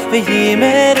vishmayo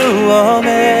Vehimeru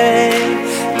omei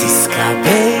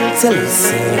Tiskabel tzeloi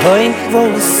sehoin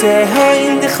uvo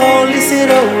sehoin Dechol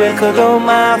isiro el kodom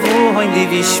avu hoin di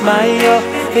vishmayo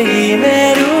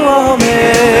Vehimeru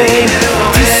omei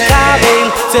Tiskabel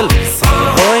tzeloi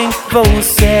sehoin uvo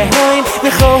sehoin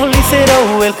Dechol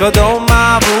isiro el kodom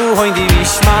avu hoin di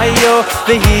vishmayo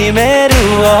Vehimeru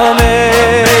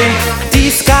omei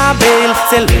Tiskabel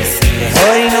tzelus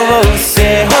Hoin uvo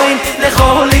sehoin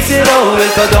Lechol isiro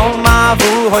el kodom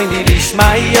avu hoin di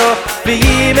vishmayo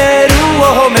Vehimeru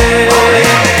omei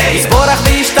Yisborach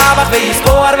v'yishtabach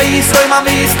v'yispor v'yisroi man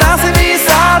v'yistase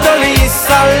v'yisadol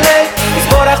v'yisalei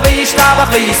Yisborach v'yishtabach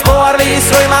v'yispor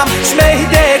v'yisroi man Shmei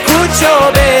dekucho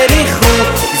berichu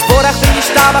Yisborach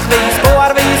v'yishtabach v'yispor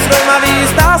v'yisroi man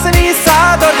v'yistase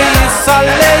v'yisadol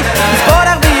v'yisalei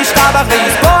Yisborach v'yishtabach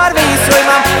v'yispor v'yisroi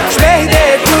man Shmei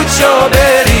dekucho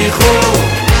berichu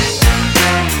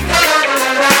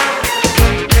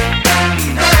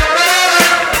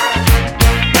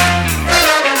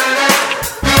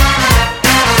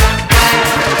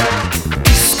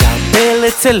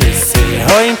Tzelus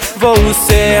sehoin, vo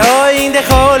sehoin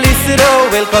Dechol isro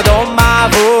el kodom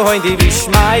avu hoin di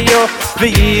vishmayo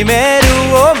Vehimeru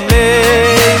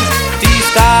omei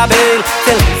Tiskabel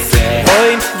tzelus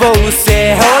sehoin, vo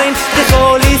sehoin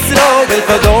Dechol isro el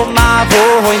kodom avu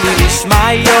hoin di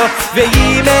vishmayo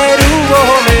Vehimeru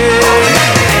omei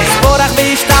Yisborach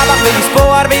v'yishtabach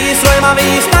v'yispor v'yisroi man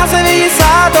v'yistase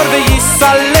v'yisador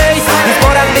v'yisalei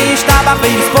Yisborach v'yishtabach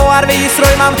v'yispor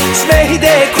v'yisroi man Shmei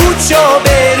dekucho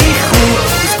berichu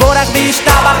Yisborach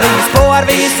v'yishtabach v'yispor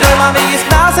v'yisroi man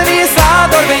v'yistase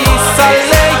v'yisador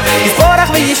v'yisalei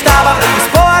Yisborach v'yishtabach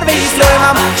v'yispor v'yisroi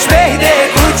man Shmei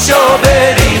dekucho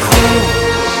berichu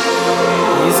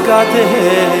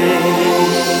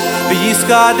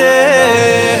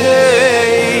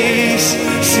V'yiskadesh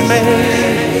Shmei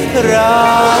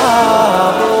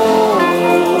Rabo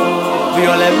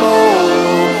V'yolemo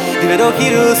Divero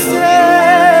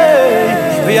kirusei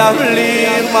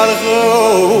V'yavlir malcho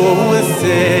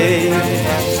V'sei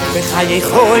V'chayei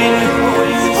choin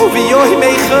V'yohi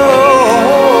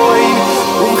meichoin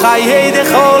V'chayei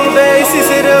dechol Beis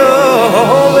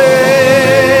Yisrael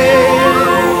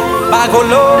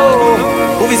Bagolo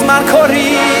V'izman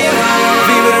korim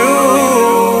V'imru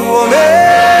Omei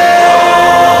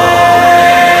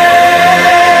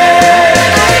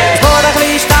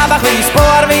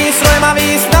Yisborach v'yisroi man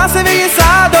v'yisnase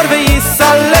v'yisador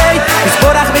v'yisalei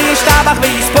Yisborach v'yishtabach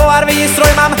v'yispor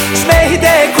v'yisroi man Shmei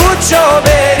dekucho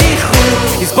berichu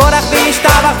Yisborach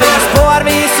v'yishtabach v'yispor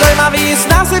v'yisroi man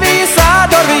v'yisnase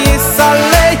v'yisador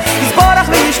v'yisalei Yisborach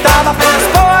v'yishtabach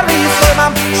v'yispor v'yisroi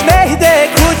man Shmei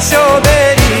dekucho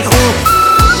berichu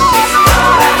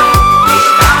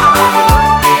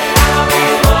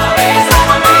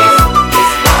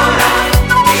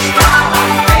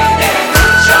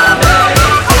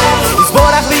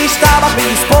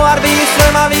V'yispor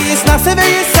v'yisroi man v'yisnase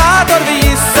v'yisador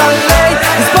v'yisalei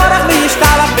Yisborach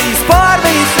v'yishtabach v'yispor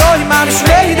v'yisroi man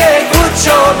Shmei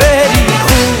dekucho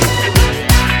berichu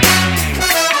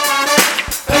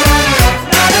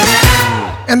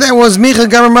And that was Micha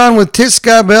Gamerman with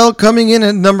Tiskabel coming in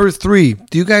at number 3.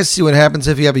 Do you guys see what happens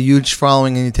if you have a huge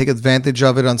following and you take advantage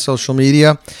of it on social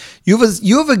media? You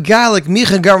have a guy like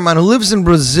Micha Gamerman who lives in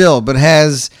Brazil but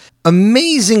has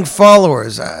amazing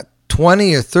followers,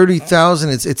 20 or 30,000.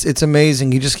 It's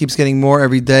amazing. He just keeps getting more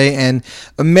every day. And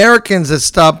Americans that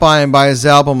stop by and buy his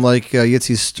album, like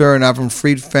Yitzi Stern, Avram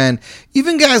Friedfan,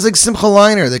 even guys like Simcha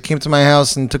Leiner that came to my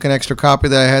house and took an extra copy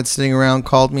that I had sitting around,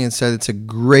 called me and said it's a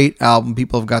great album.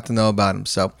 People have got to know about him.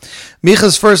 So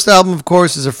Micha's first album, of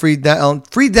course, is a free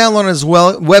download on his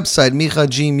website, Micha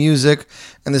G Music.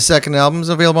 And the second album is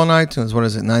available on iTunes. What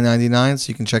is it, $9.99? So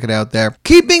you can check it out there.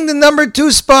 Keeping the number 2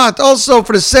 spot also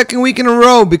for the second week in a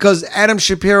row, because Adam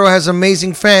Shapiro has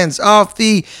amazing fans. Off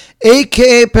the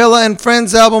A.K.A. Pella and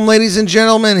Friends album, ladies and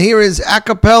gentlemen, here is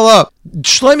Acapella,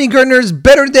 Shlomi Gertner's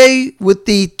Better Day with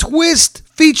the twist,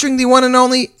 featuring the one and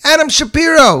only Adam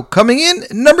Shapiro. Coming in,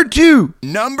 number 2.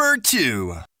 Number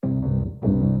 2.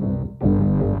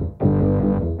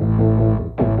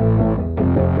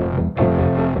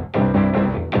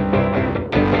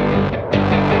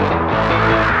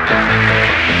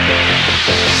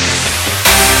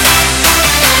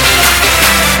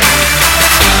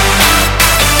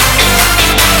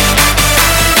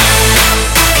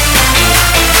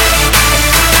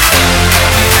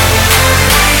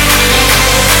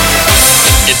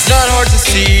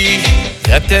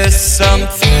 That there's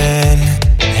something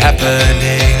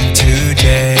happening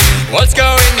today. What's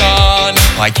going on?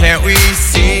 Why can't we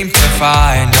seem to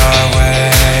find our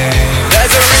way?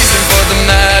 There's a reason for the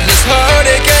madness,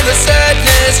 heartache and the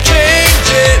sadness. Change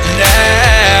it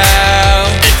now.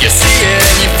 If you see it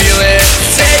and you feel it,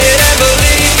 say it and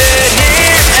believe it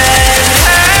here and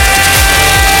now.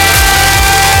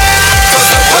 'Cause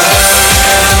the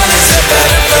world is a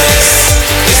better place.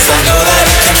 Yes, I know that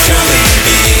it can truly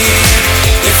be.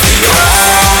 If we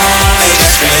only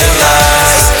just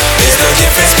realize there's no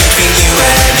difference between you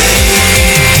and me.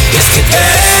 Yes,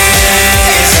 today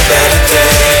is a better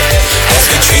day, as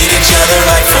we treat each other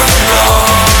right from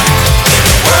wrong. In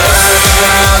a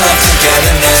world of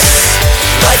togetherness,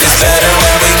 life is better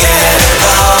when we get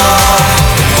along.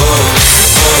 Whoa,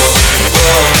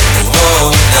 whoa, whoa,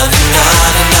 whoa, na na na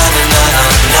na na na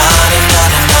na na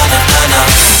na na na na.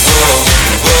 Whoa,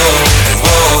 whoa,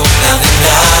 whoa, na na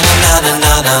na na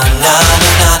na na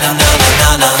na na na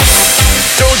na.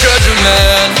 Don't judge a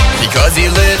man because he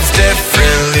lives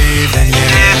differently than you.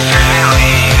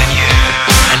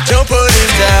 And don't put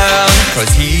him down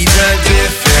cause he's a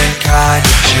different kind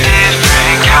of Jew.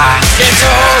 Stand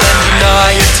tall and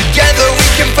deny it. Together we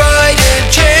can fight it,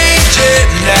 change it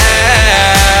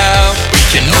now. We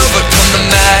can overcome the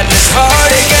madness,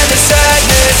 heartache and the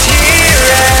sadness here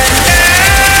and now.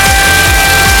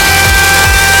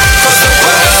 'Cause the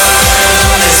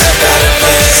world is a better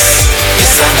place.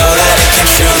 Yes, I know that it can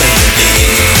truly be.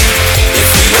 If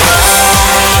we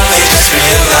only just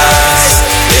realize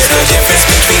there's no difference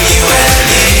between you and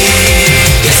me.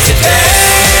 Yes, today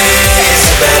is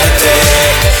a better day,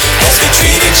 as we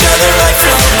treat each other right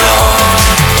from wrong.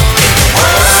 In the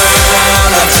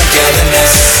world of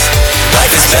togetherness,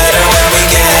 life is better when we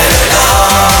get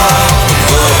along.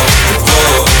 Whoa,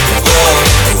 whoa, whoa,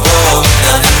 whoa,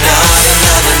 na na na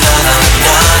na na na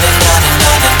na na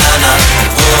na na na na.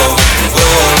 Whoa,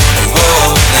 whoa,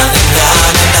 whoa, na na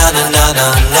na na na na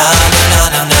na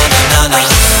na na na.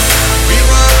 We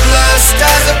were blessed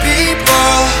as a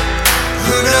people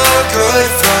who know good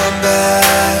from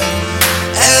bad.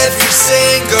 Every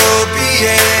single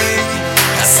being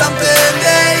has something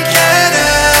they can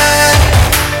add.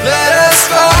 Let us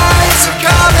find some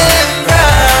common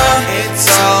ground. It's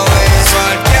always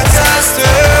what gets us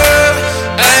through,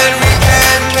 and we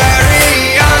can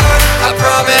carry on, I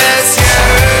promise you.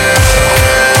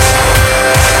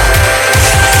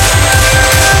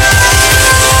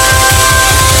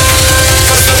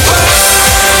 'Cause the world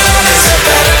is a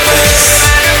better place.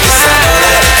 Yes, I know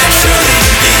that it can truly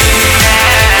be.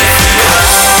 If we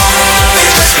only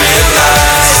just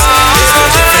realize there's no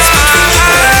difference between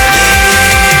you and me.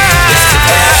 Yes,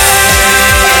 today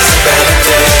is a better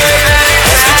day,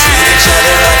 as we treat each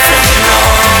other right from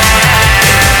wrong.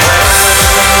 In a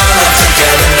world of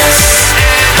togetherness,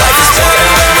 life is better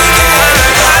when we get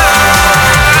along.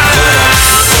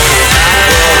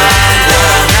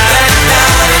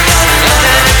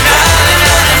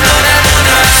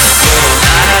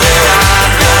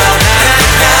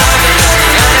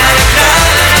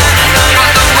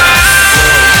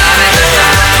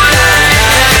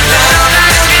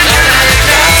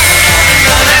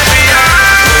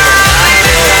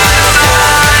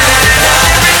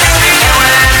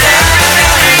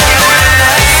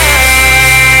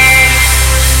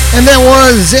 And that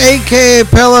was A.K.A.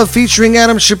 Pella featuring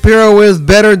Adam Shapiro with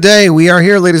Better Day. We are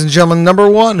here, ladies and gentlemen, number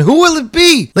 1. Who will it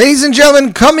be? Ladies and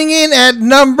gentlemen, coming in at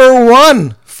number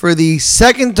 1 for the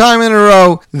second time in a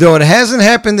row, though it hasn't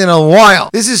happened in a while.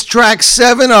 This is track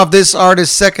 7 of this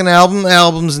artist's second album. The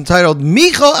album's entitled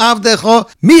Micha Avdecho,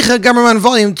 Micha Gamerman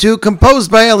Volume 2,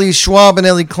 composed by Eli Schwab and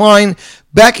Eli Klein.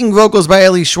 Backing vocals by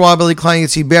Eli Schwab, Eli Klein,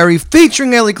 Yitzi Berry,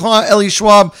 featuring Eli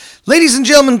Schwab. Ladies and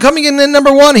gentlemen, coming in at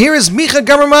number 1, here is Micha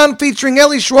Gamerman featuring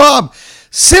Eli Schwab.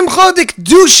 Simcha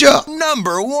Dikdusha.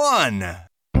 Number 1.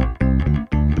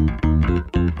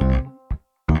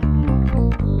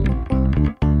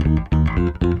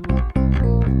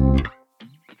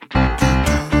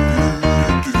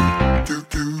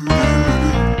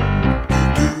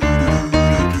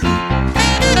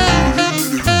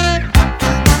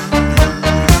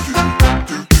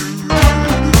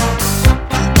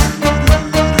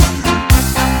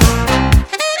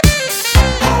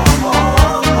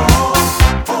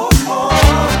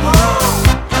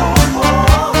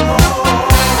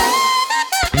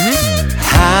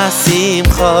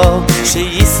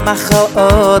 שישמח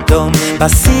האודום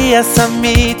בעשיית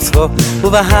המצוות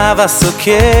ובאהבה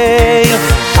סוכר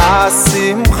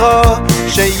השמחו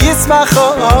שישמח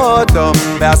האודום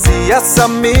בעשיית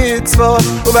המצוות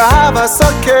ובאהבה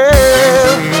סוכר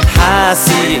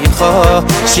השמחו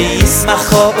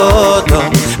שישמח האודום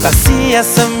בעשיית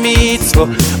המצוות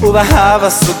ובאהבה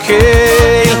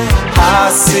סוכר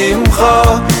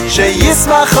השמחו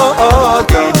שישמח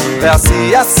האודום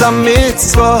בעשיית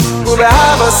המצוות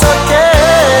ובאהבה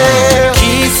סוכר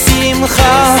כי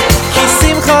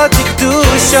שמחה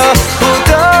דקדושה הוא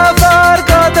דבר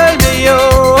גדול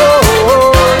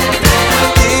מאוד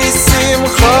כי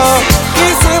שמחה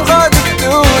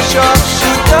דקדושה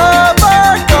הוא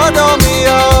דבר גדול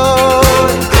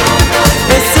מאוד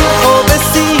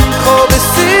בשמחו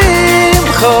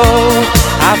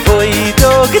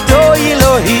עבודו גדול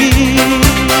אלוהים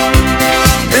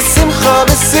בשמחה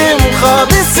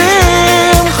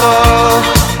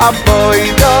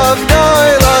עבודו גדול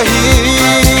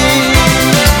אלוהים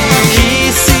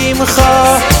כי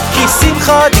שמחה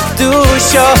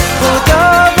דקדושה הוא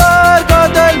דבר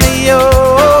גדול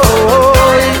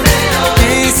מאוד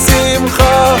כי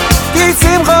שמחה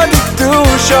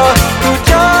דקדושה הוא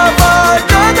דבר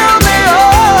גדול מאוד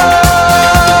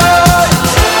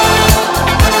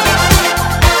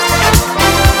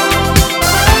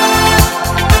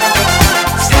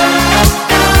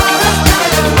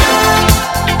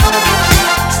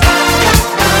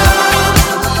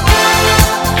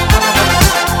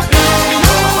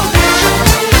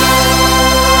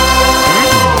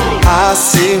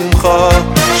השמחו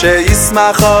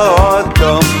שישמח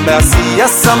האודום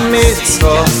בעשיית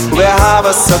המצוות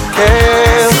ובאהבה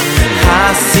סוכר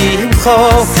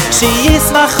השמחו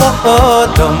שישמח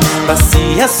האודום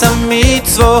בעשיית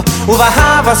המצוות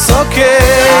ובאהבה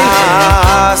סוכר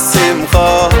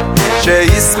השמחו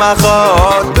שישמח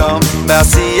האודום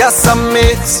בעשיית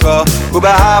המצוות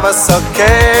ובאהבה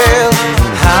סוכר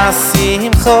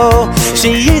השמחו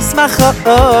שישמח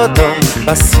האודום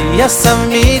בעשיית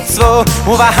המצוות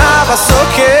ובאהבה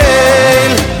סוכר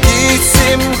כי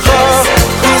שמחה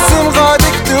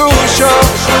דקדושה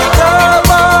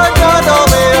דבר גדול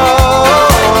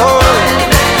מאוד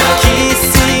כי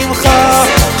שמחה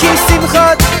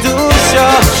דקדושה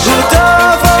הוא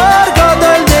דבר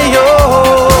גדול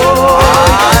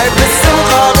מאוד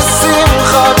בשמחה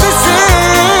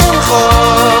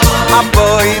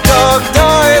עבודו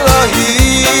גדול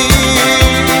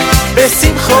אלוהים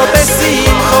בשמחו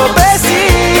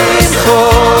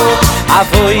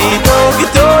עבודו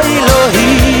גדול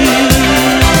אלוהים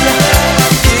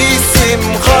כי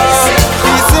שמחה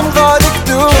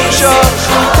דקדושה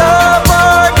הוא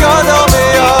דבר גדול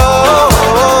מאוד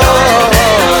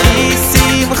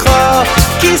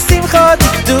כי שמחה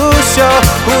דקדושה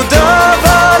הוא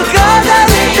דבר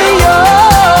גדול מאוד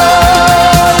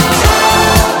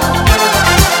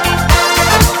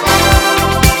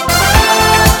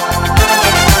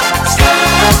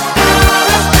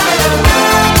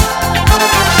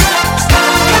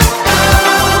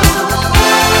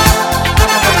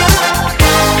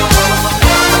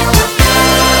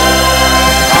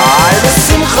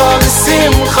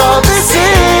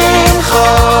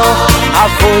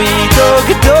עבודו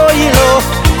גדול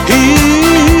אלוהים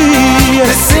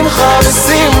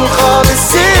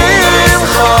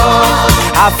בשמחה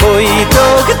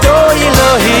עבודו גדול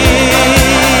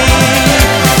אלוהים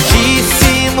כי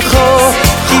שמחו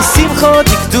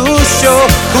דקדושו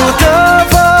הוא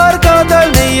דבר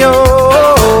גדול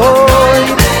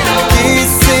מאוד כי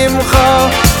שמחה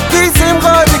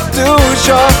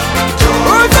דקדושה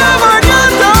הוא דבר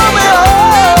גדול מאוד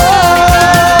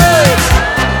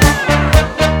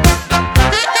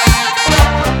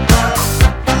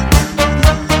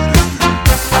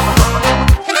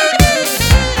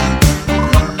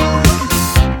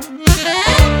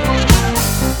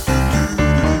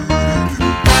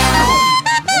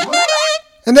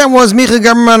And that was Micha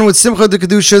Gamerman with Simcha de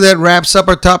Kedusha. That wraps up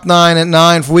our top 9 at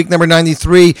 9 for week number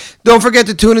 93. Don't forget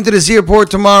to tune into the Z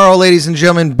Report tomorrow, ladies and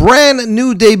gentlemen. Brand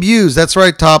new debuts. That's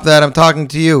right, Top That. I'm talking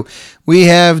to you. We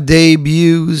have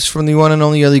debuts from the one and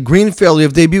only Eli Greenfield. We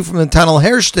have debut from Nathaniel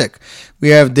Hershtik. We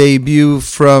have debut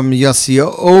from Yossi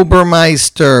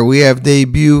Obermeister. We have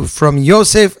debut from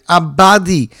Yosef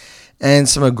Abadi. And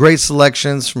some great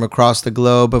selections from across the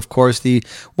globe. Of course, the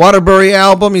Waterbury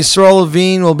album, Yisrael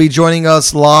Levine, will be joining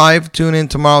us live. Tune in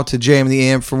tomorrow to JM the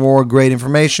AM for more great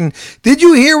information. Did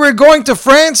you hear we're going to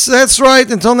France? That's right.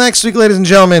 Until next week, ladies and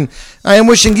gentlemen, I am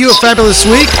wishing you a fabulous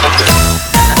week.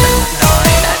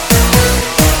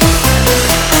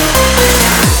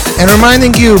 And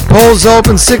reminding you, polls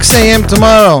open 6 a.m.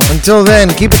 tomorrow. Until then,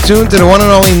 keep it tuned to the one and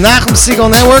only Nachum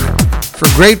Segal Network for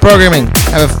great programming.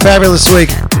 Have a fabulous week.